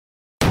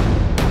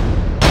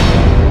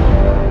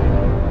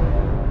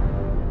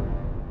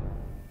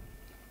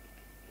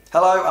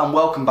Hello and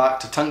welcome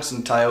back to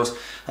Tungsten Tales,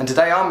 and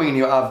today I'm bringing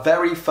you our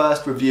very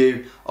first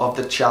review of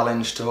the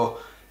Challenge Tour.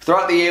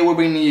 Throughout the year we're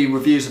bringing you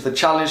reviews of the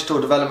Challenge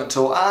Tour, Development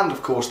Tour and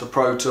of course the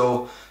Pro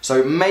Tour,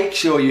 so make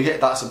sure you hit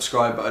that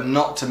subscribe button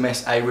not to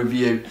miss a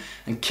review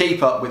and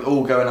keep up with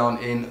all going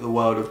on in the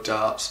world of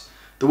darts.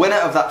 The winner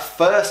of that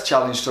first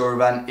Challenge Tour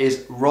event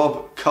is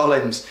Rob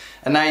Collins,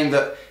 a name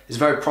that is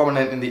very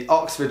prominent in the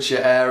Oxfordshire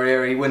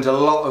area. He wins a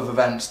lot of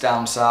events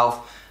down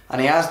south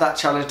and he has that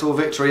Challenge Tour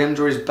victory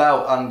under his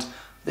belt, and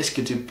this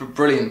could do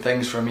brilliant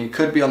things for him. He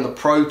could be on the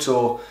Pro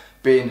Tour,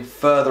 being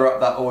further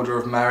up that order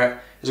of merit.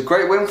 It was a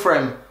great win for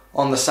him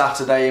on the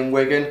Saturday in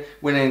Wigan,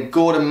 winning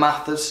Gordon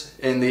Mathers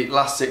in the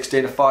last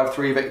 16, a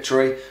 5-3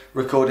 victory,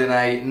 recording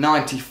a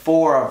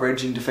 94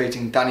 average and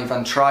defeating Danny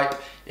van Trijp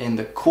in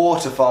the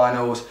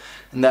quarterfinals.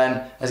 And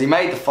then, as he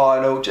made the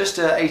final, just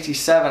an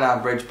 87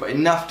 average, but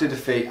enough to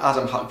defeat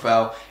Adam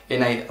Huckveld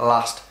in a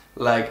last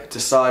leg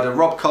decider.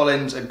 Rob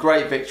Collins, a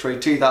great victory,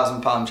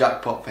 £2,000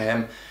 jackpot for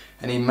him,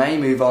 and he may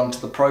move on to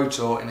the Pro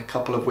Tour in a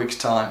couple of weeks'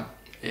 time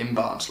in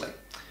Barnsley.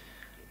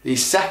 The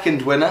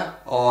second winner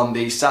on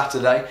the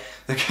Saturday,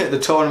 the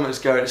tournament's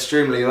going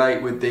extremely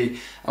late with the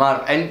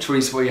amount of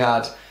entries we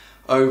had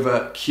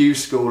over Q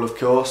School, of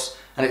course,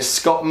 and it's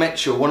Scott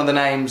Mitchell, one of the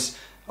names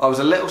I was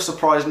a little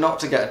surprised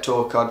not to get a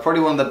tour card,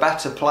 probably one of the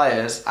better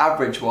players,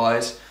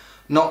 average-wise,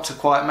 not to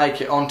quite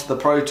make it onto the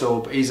Pro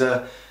Tour, but he's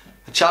a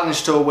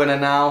Challenge Tour winner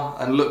now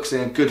and looks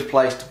in a good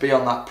place to be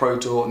on that Pro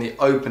Tour on the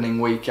opening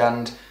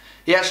weekend.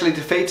 He actually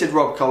defeated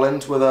Rob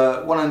Collins with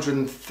a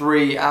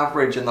 103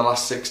 average in the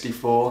last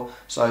 64,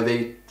 so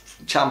the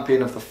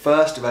champion of the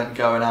first event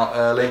going out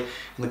early.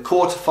 In the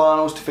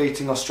quarterfinals,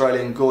 defeating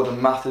Australian Gordon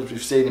Mathers.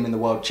 We've seen him in the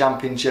World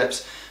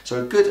Championships,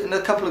 so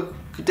a couple of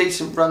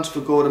decent runs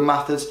for Gordon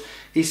Mathers.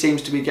 He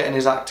seems to be getting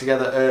his act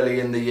together early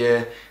in the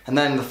year, and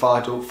then the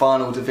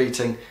final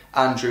defeating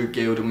Andrew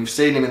Guild, and we've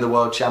seen him in the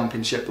World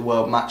Championship, the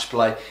World Match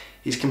Play.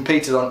 He's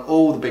competed on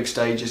all the big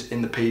stages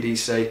in the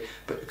PDC,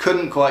 but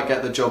couldn't quite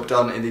get the job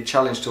done in the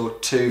Challenge Tour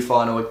 2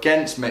 final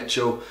against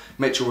Mitchell.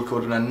 Mitchell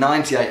recording a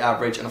 98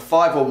 average and a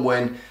 5-1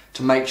 win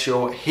to make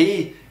sure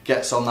he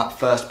gets on that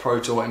first Pro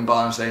Tour in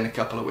Barnsley in a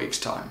couple of weeks'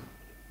 time.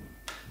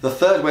 The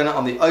third winner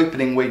on the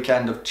opening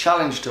weekend of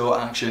Challenge Tour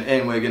action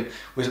in Wigan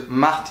was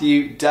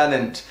Matthew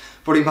Dennant,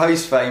 probably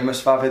most famous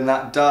for having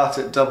that dart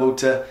at double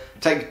to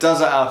take Does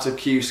It out of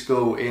Q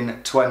School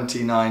in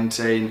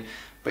 2019.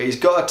 But he's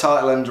got a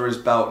title under his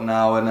belt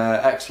now, and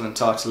an excellent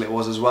title it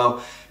was as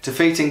well,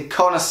 defeating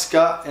Connor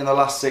Scott in the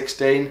last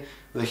 16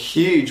 with a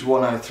huge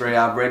 103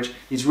 average.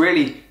 He's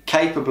really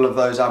capable of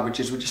those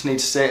averages, we just need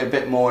to see it a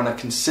bit more on a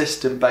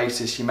consistent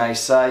basis, you may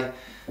say.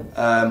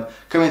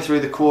 Coming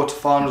through the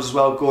quarterfinals as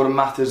well, Gordon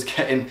Mathers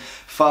getting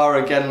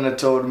far again in the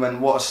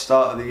tournament. What a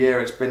start of the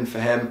year it's been for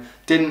him.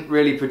 Didn't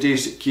really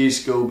produce at Q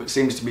School, but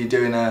seems to be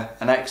doing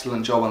an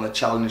excellent job on the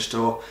Challenge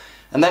Tour.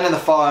 And then in the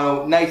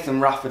final,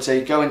 Nathan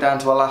Rafferty going down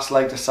to a last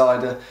leg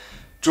decider,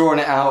 drawing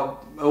it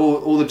out.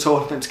 All the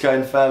tournaments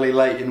going fairly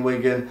late in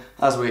Wigan,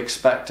 as we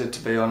expected, to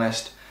be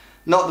honest.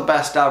 Not the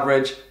best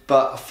average,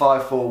 but a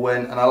 5-4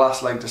 win and a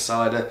last leg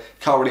decider.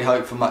 Can't really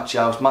hope for much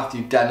else.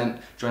 Matthew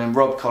Dennant joining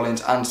Rob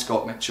Collins and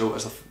Scott Mitchell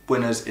as the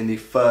winners in the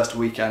first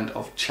weekend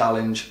of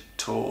Challenge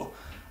Tour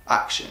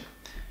action.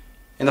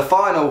 In the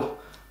final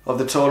of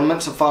the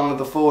tournaments, the final of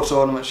the 4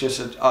 tournaments,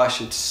 I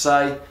should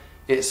say,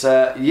 it's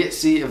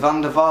Jitse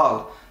van der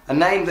Waal, a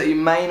name that you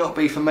may not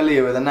be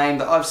familiar with, a name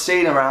that I've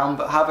seen around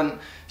but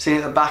haven't seen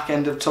at the back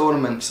end of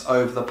tournaments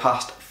over the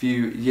past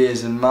few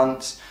years and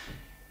months.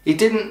 He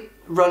didn't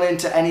run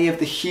into any of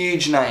the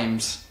huge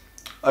names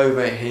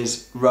over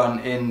his run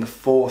in the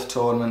 4th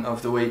tournament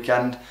of the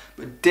weekend,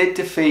 but did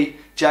defeat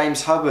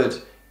James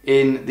Hubbard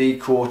in the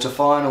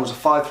quarterfinals, a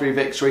 5-3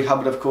 victory.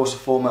 Hubbard, of course, a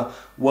former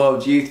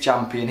World Youth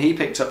Champion. He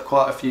picked up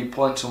quite a few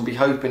points and we'll be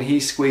hoping he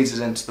squeezes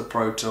into the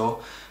Pro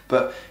Tour.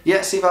 But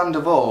Jitse van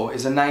der Waal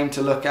is a name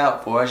to look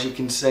out for. As you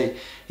can see,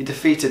 he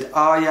defeated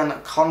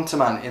Arjan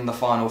Konteman in the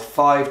final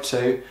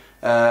 5-2,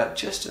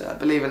 just I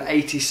believe an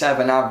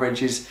 87 average.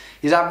 His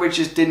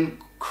averages didn't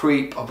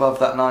creep above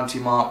that 90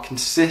 mark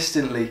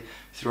consistently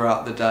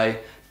throughout the day,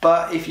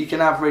 but if you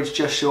can average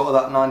just short of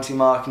that 90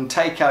 mark and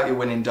take out your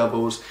winning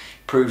doubles,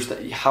 it proves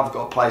that you have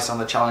got a place on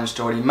the Challenge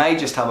Tour and you may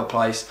just have a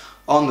place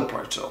on the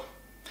Pro Tour.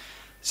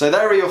 So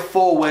there are your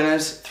 4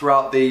 winners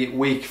throughout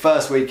the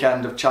first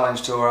weekend of Challenge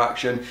Tour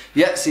action.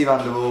 Jitse van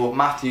der Waal,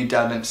 Matthew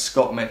Dennant,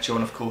 Scott Mitchell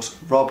and of course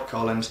Rob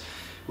Collins.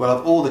 We'll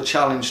have all the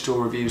Challenge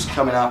Tour reviews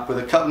coming up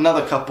with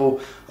another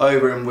couple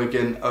over in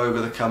Wigan over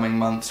the coming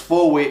months.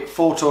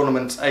 4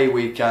 tournaments a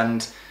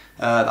weekend,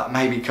 that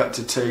may be cut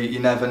to 2, you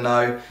never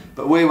know.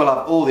 But we will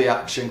have all the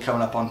action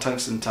coming up on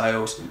Tungsten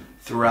Tales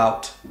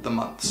throughout the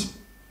months.